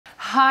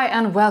Hi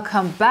and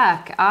welcome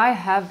back. I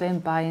have been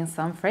buying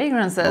some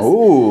fragrances.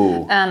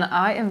 Ooh. And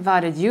I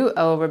invited you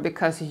over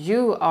because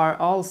you are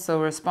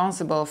also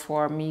responsible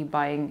for me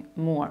buying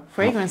more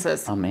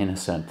fragrances. I'm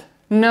innocent.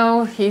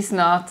 No, he's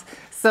not.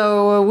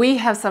 So we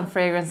have some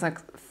fragrances.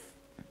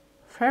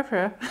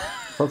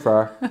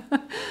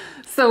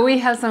 So we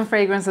have some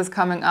fragrances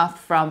coming up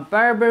from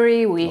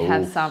Burberry. We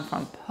have some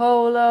from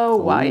Polo,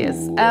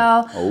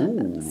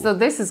 YSL. So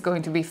this is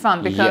going to be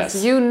fun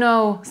because you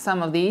know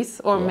some of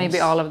these, or maybe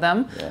all of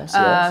them.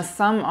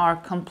 Some are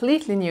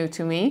completely new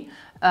to me,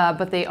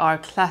 but they are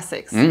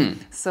classics.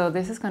 So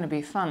this is going to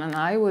be fun, and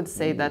I would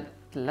say that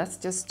let's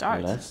just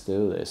start. Let's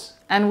do this.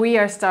 And we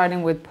are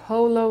starting with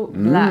Polo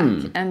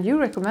Black, and you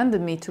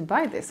recommended me to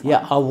buy this one.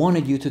 Yeah, I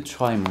wanted you to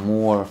try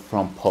more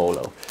from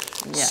Polo.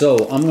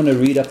 So I'm gonna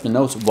read up the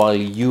notes while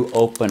you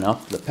open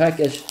up the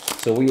package.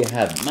 So we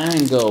have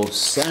mango,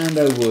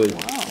 sandalwood,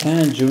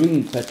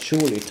 tangerine,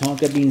 patchouli,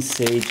 tonka bean,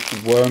 sage,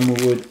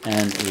 wormwood,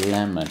 and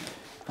lemon.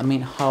 I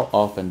mean, how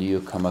often do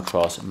you come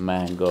across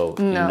mango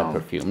in a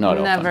perfume? Not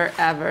often. Never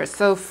ever.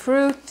 So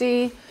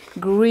fruity,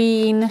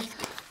 green,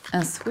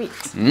 and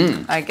sweet,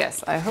 I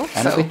guess. I hope so.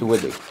 And a bit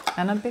woody.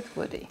 And a bit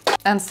woody.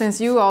 And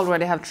since you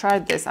already have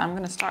tried this, I'm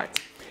gonna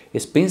start.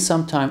 It's been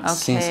some time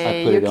since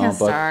I put it on, but...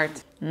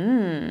 start.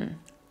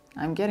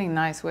 I'm getting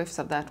nice whiffs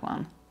of that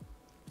one.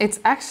 It's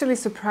actually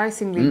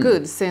surprisingly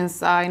good,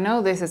 since I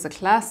know this is a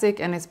classic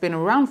and it's been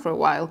around for a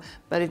while,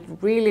 but it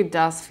really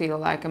does feel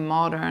like a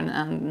modern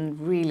and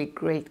really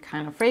great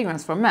kind of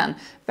fragrance for men.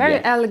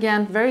 Very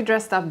elegant, very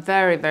dressed up,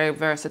 very, very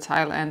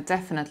versatile, and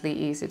definitely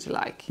easy to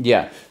like.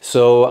 Yeah,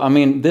 so I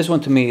mean, this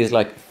one to me is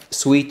like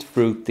sweet,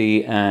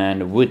 fruity,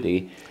 and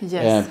woody.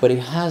 Yes. But it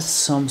has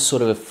some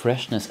sort of a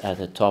freshness at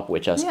the top,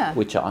 which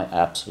I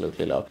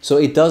absolutely love. So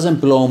it doesn't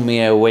blow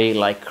me away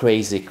like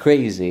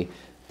crazy,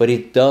 but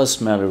it does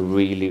smell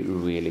really,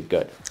 really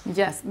good.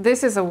 Yes,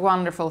 this is a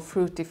wonderful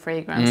fruity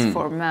fragrance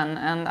for men,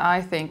 and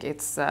I think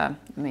it's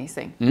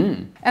amazing.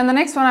 And the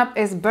next one up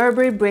is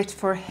Burberry Brit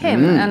for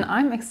him, and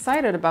I'm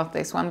excited about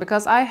this one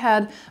because I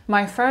had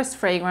my first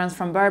fragrance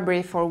from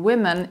Burberry for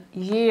women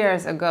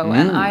years ago,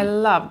 and I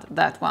loved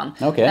that one.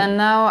 Okay. And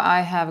now I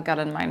have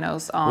gotten my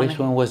nose on... Which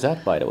one was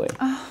that, by the way?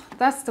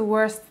 That's the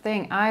worst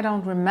thing. I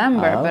don't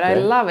remember, but I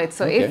love it.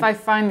 So if I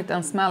find it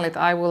and smell it,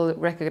 I will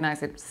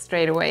recognize it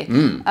straight away.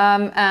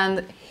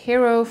 And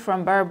Hero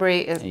from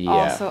Burberry is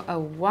also a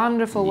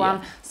wonderful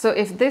one. So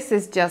if this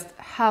is just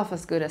half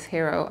as good as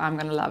Hero, I'm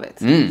gonna love it.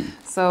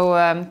 So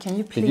can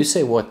you please... Did you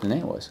say what the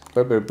name was?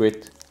 Burberry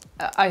Brit?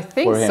 I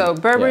think so.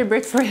 Burberry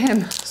Brit for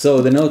him.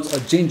 So the notes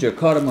are ginger,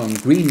 cardamom,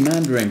 green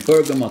mandarin,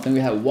 bergamot, and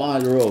we have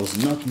wild rose,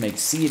 nutmeg,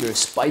 cedar,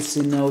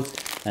 spicy notes,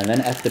 and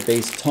then at the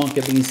base,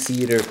 tonka bean,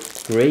 cedar,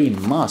 grey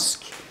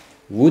musk,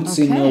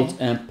 woodsy note,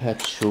 and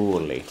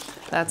patchouli.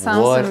 That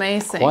sounds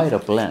amazing. Quite a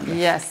blend.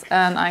 Yes,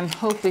 and I'm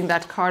hoping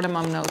that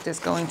cardamom note is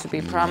going to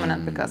be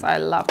prominent because I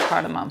love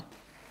cardamom.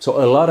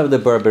 So a lot of the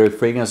Burberry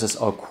fragrances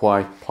are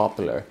quite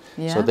popular.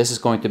 So this is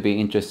going to be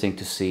interesting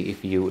to see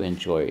if you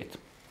enjoy it.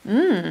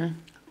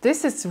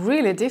 This is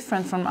really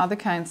different from other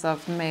kinds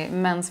of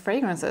men's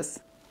fragrances.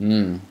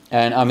 And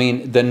I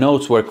mean, the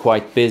notes were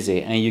quite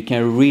busy, and you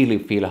can really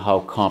feel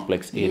how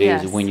complex it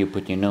is when you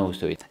put your nose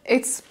to it.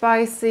 It's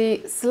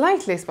spicy,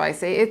 slightly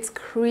spicy. It's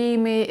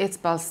creamy, it's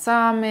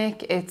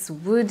balsamic, it's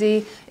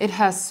woody. It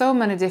has so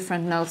many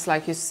different notes,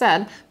 like you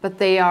said, but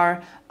they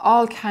are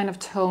all kind of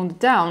toned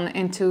down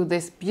into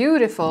this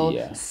beautiful,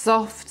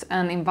 soft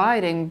and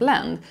inviting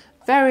blend.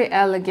 Very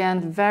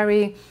elegant,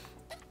 very...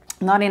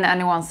 not in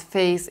anyone's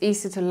face,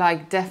 easy to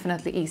like,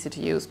 definitely easy to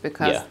use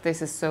because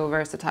this is so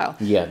versatile.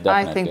 Yeah,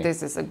 definitely. I think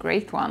this is a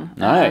great one.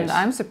 Nice. And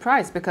I'm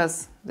surprised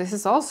because this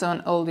is also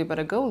an oldie but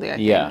a goldie, I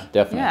think. Yeah,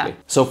 definitely.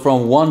 So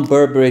from one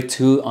Burberry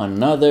to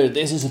another,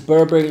 this is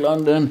Burberry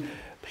London.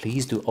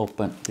 Please do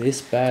open this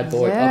bad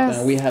boy up.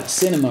 And we have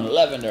cinnamon,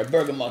 lavender,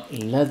 bergamot,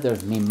 leather,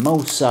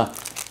 mimosa.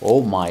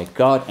 Oh my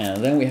God.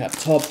 And then we have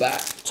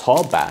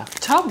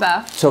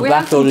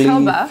tobacco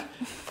leaf.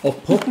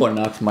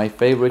 Opoponax, my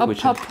favorite.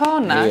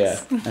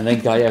 Opoponax. And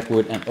then Gaiac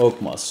wood and oak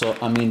moss. So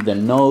I mean the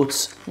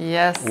notes.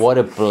 What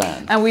a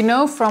blend. And we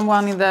know from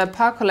one in the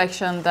Pau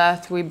collection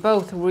that we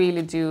both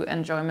really do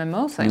enjoy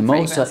mimosa.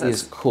 Mimosa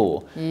is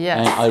cool.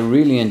 And I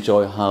really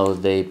enjoy how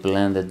they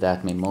blended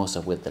that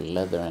mimosa with the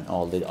leather and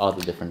all the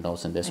other different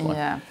notes in this one.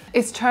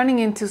 It's turning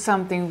into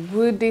something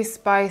woody,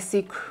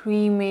 spicy,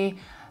 creamy,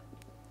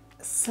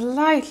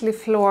 slightly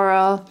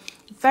floral.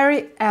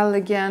 Very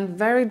elegant,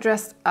 very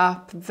dressed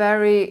up,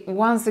 very,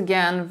 once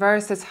again,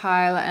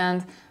 versatile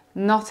and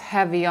not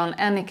heavy on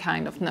any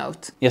kind of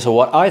note. Yeah, so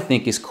what I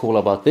think is cool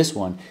about this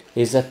one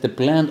is that the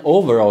blend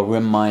overall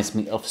reminds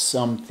me of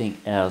something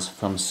else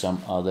from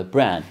some other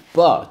brand,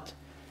 but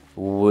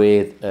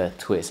with a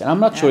twist. And I'm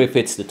not sure if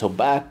it's the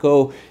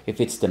tobacco, if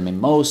it's the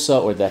mimosa,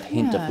 or that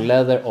hint of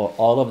leather, or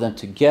all of them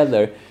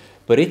together.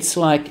 But it's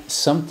like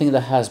something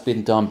that has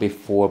been done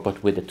before,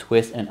 but with a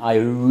twist, and I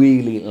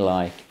really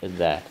like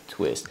that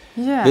twist.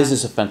 This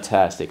is a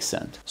fantastic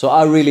scent. So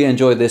I really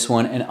enjoy this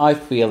one, and I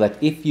feel that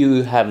if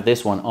you have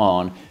this one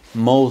on,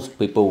 most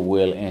people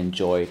will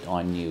enjoy it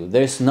on you.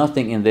 There's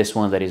nothing in this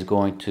one that is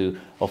going to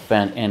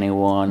offend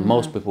anyone.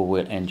 Most people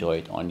will enjoy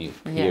it on you,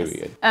 period.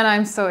 Yes. And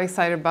I'm so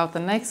excited about the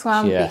next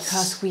one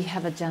because we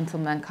have a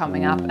gentleman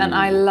coming up. And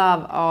I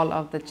love all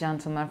of the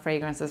gentleman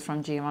fragrances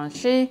from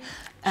Givenchy.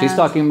 She's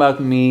talking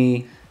about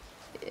me.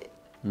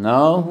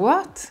 No?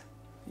 What?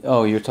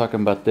 Oh, you're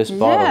talking about this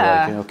bottle,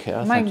 right?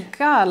 Okay. My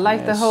God,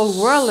 like the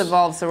whole world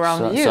evolves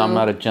around you. So I'm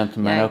not a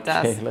gentleman. Yeah,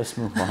 okay, let's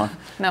move on.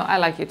 No, I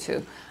like you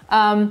too.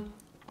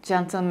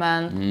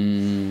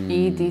 Gentleman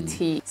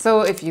EDT.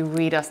 So if you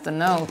read us the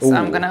notes,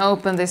 I'm gonna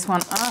open this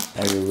one up.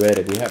 Are you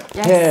ready? We have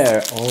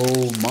pear.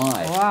 Oh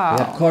my. Wow.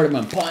 We have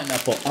cardamom,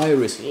 pineapple,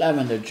 iris,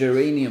 lavender,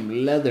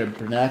 geranium, leather,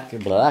 black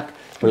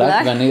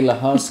vanilla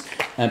husk,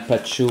 and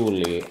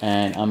patchouli.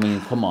 And I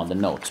mean, come on, the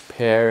notes.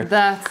 Pear.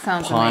 That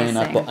sounds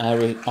pineapple,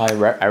 amazing.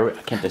 iris,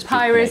 I can't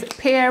speak.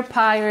 Pear,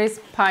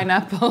 iris,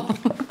 pineapple.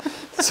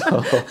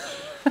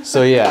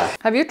 So yeah.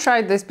 Have you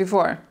tried this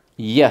before?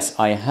 Yes,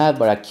 I have,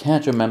 but I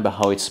can't remember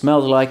how it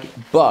smells like.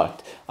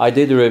 But I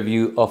did a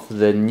review of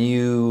the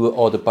new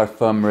Eau de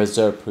Parfum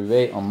Reserve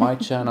Privé on my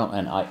channel,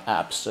 and I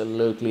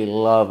absolutely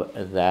love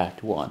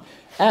that one.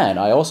 And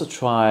I also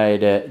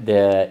tried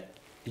the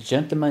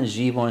Gentleman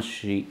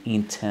Givenchy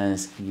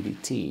Intense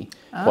EDT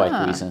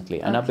quite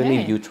recently, and I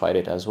believe you tried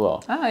it as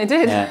well. Oh, I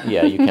did.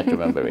 Yeah, you can't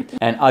remember it.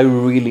 And I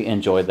really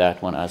enjoyed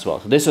that one as well.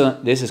 So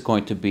this is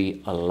going to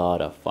be a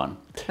lot of fun.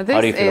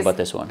 How do you feel about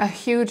this one? A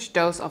huge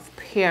dose of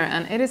pear,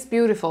 and it is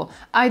beautiful.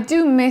 I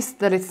do miss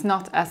that it's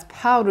not as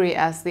powdery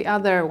as the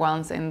other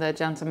ones in the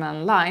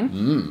Gentleman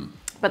line,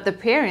 but the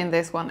pear in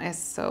this one is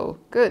so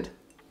good.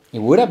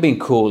 It would have been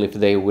cool if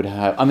they would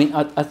have... I mean,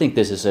 I think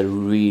this is a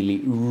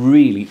really,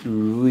 really,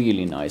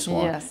 really nice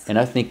one. Yes. And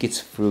I think it's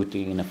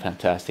fruity in a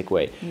fantastic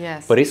way.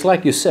 Yes. But it's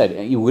like you said,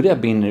 it would have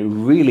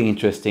been really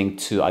interesting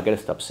to... I gotta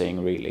stop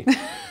saying really.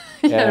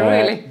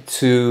 Really.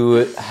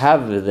 To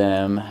have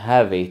them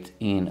have it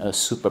in a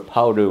super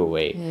powdery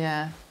way.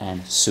 Yeah.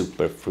 And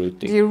super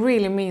fruity. Do you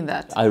really mean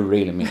that? I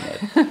really mean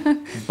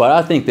it. But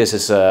I think this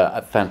is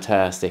a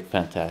fantastic,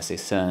 fantastic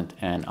scent,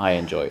 and I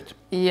enjoy it.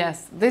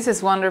 Yes, this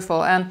is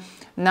wonderful. And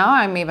now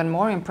I'm even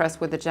more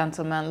impressed with the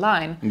Gentleman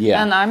line.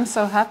 Yeah. And I'm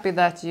so happy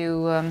that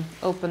you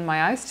opened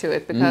my eyes to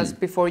it, because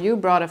before you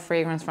brought a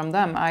fragrance from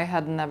them, I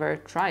had never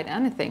tried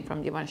anything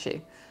from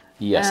Givenchy.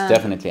 Yes,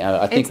 definitely.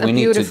 I think we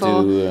need to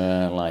do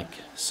like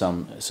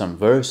some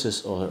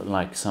verses or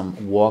like some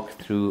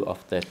walkthrough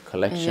of that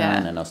collection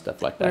and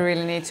stuff like that. We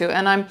really need to.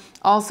 And I'm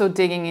also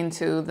digging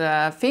into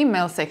the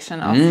female section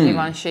of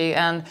Givenchy,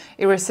 and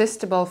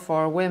Irresistible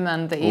for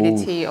Women, the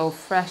EDT Eau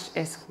Fresh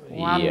is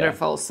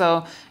wonderful.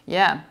 So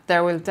yeah,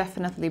 there will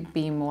definitely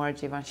be more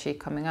Givenchy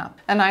coming up.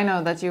 And I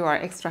know that you are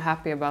extra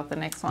happy about the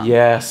next one.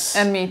 Yes.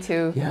 And me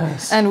too.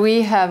 Yes. And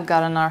we have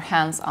gotten our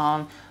hands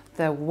on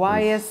the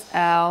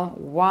YSL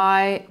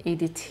Y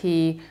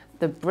Edt,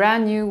 the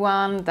brand new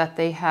one that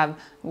they have,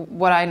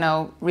 what I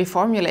know,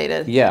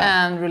 reformulated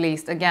and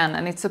released again.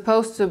 And it's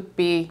supposed to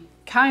be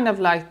kind of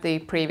like the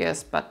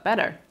previous, but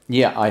better.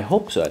 Yeah, I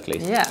hope so at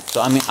least. Yeah.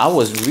 So I mean, I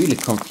was really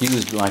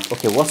confused, like,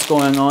 okay, what's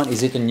going on?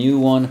 Is it a new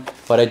one?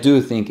 But I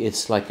do think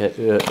it's like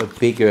a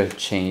bigger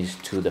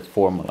change to the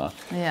formula.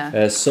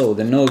 Yeah. So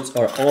the notes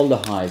are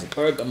aldehydes,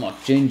 bergamot,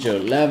 ginger,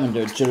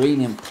 lavender,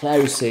 geranium,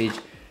 clary sage,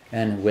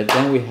 and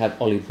then we have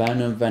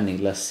olibanum,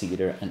 vanilla,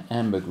 cedar, and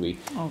ambergris.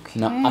 Okay.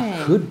 Now,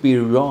 I could be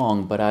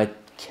wrong, but I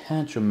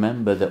can't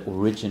remember the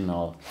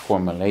original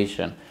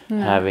formulation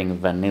having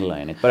vanilla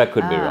in it, but I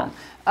could be wrong.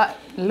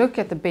 Look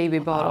at the baby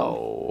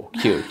bottle. Oh,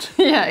 cute.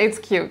 Yeah, it's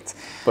cute.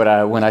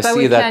 But when I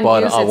see that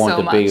bottle, I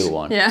want the bigger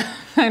one. Yeah,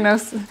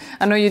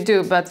 I know you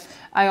do, but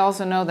I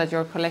also know that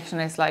your collection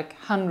is like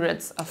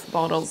hundreds of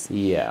bottles.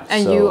 Yeah.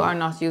 And you are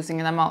not using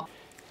them all.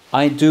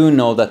 I do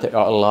know that there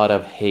are a lot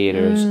of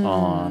haters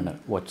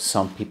on what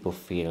some people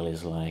feel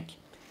is like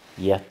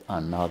yet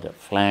another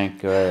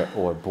flanker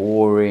or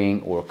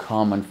boring or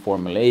common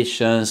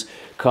formulations,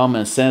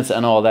 common sense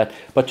and all that.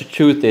 But the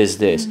truth is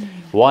this,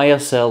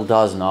 YSL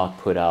does not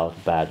put out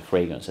bad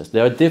fragrances.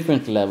 There are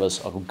different levels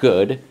of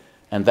good,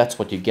 and that's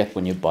what you get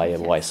when you buy a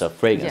YSL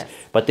fragrance. Yes.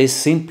 But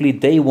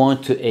they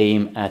want to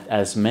aim at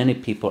as many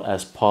people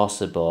as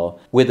possible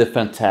with a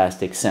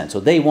fantastic scent.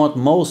 So they want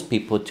most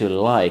people to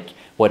like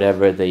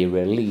whatever they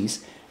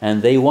release,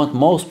 and they want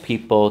most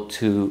people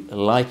to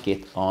like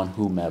it on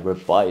whomever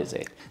buys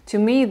it. To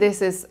me,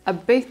 this is a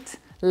bit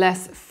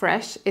less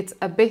fresh, it's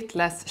a bit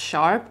less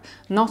sharp,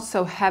 not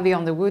so heavy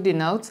on the woody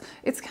notes.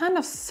 It's kind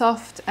of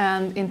soft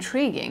and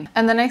intriguing.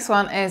 And the next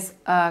one is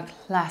a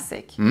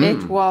classic.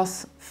 It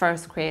was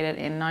first created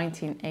in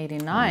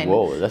 1989.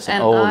 Whoa, that's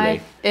an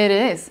oldie. It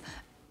is.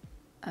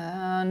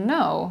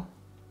 No,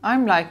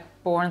 I'm like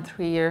born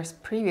 3 years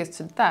previous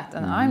to that,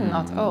 and I'm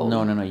not old.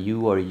 No,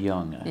 you are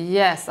young.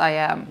 Yes, I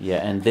am.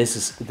 Yeah, and this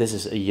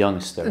is a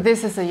youngster.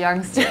 This is a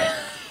youngster.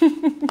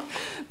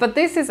 But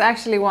this is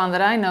actually one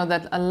that I know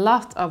that a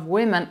lot of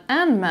women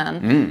and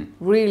men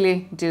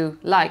really do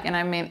like. And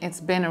I mean, it's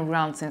been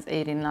around since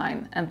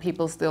 '89 and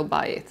people still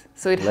buy it.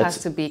 So it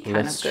has to be kind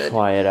of good. Let's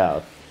try it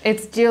out.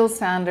 It's Jill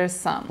Sanders'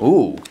 son.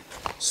 Ooh.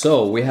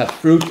 So we have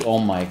fruit. Oh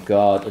my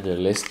god, the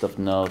list of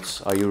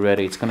notes. Are you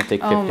ready? It's gonna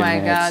take 15 minutes. Oh my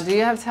god, do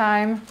you have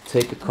time?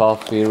 Take a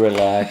coffee,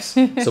 relax.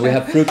 So we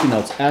have fruity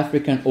notes: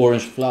 African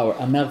orange flower,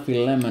 Amalfi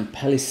lemon,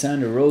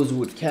 palisandro,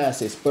 rosewood,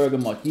 cassis,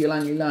 bergamot,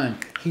 ylang ylang,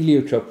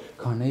 heliotrope,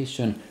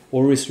 carnation,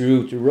 orris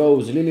root,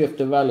 rose, lily of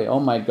the valley.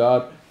 Oh my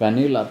god,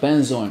 vanilla,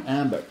 benzoin,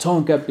 amber,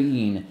 tonka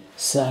bean,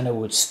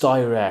 sandalwood,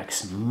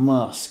 styrax,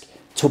 musk,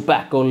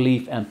 tobacco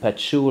leaf, and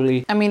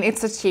patchouli. I mean,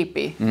 it's a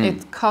cheapie.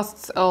 It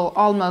costs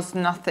almost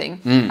nothing.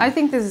 I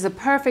think this is a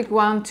perfect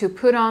one to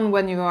put on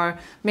when you are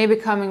maybe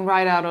coming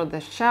right out of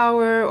the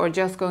shower or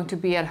just going to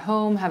be at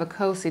home, have a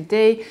cozy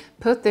day.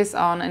 Put this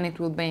on and it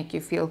will make you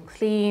feel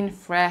clean,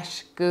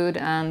 fresh, good,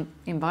 and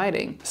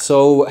inviting.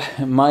 So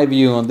my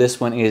view on this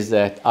one is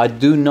that I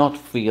do not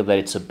feel that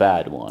it's a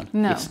bad one.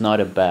 No. It's not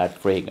a bad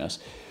fragrance.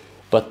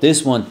 But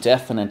this one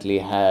definitely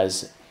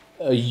has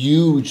a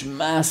huge,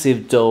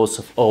 massive dose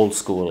of old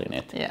school in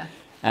it. Yeah.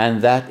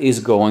 And that is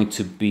going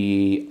to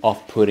be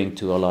off-putting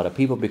to a lot of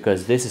people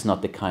because this is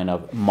not the kind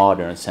of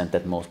modern scent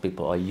that most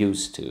people are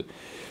used to.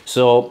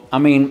 So, I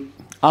mean,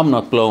 I'm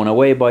not blown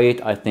away by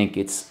it. I think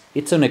it's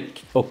an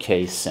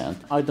okay scent.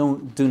 I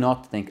do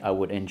not think I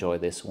would enjoy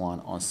this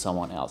one on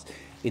someone else.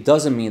 It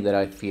doesn't mean that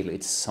I feel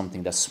it's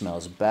something that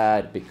smells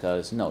bad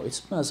because, no, it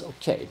smells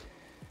okay.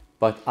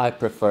 But I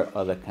prefer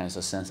other kinds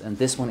of scents, and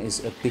this one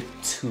is a bit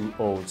too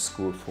old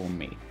school for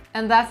me.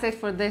 And that's it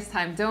for this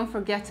time. Don't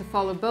forget to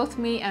follow both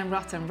me and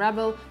Rotten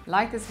Rebel.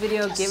 Like this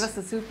video, give us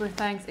a super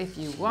thanks if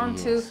you want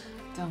to.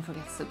 Don't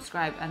forget to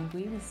subscribe, and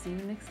we will see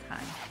you next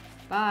time.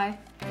 Bye!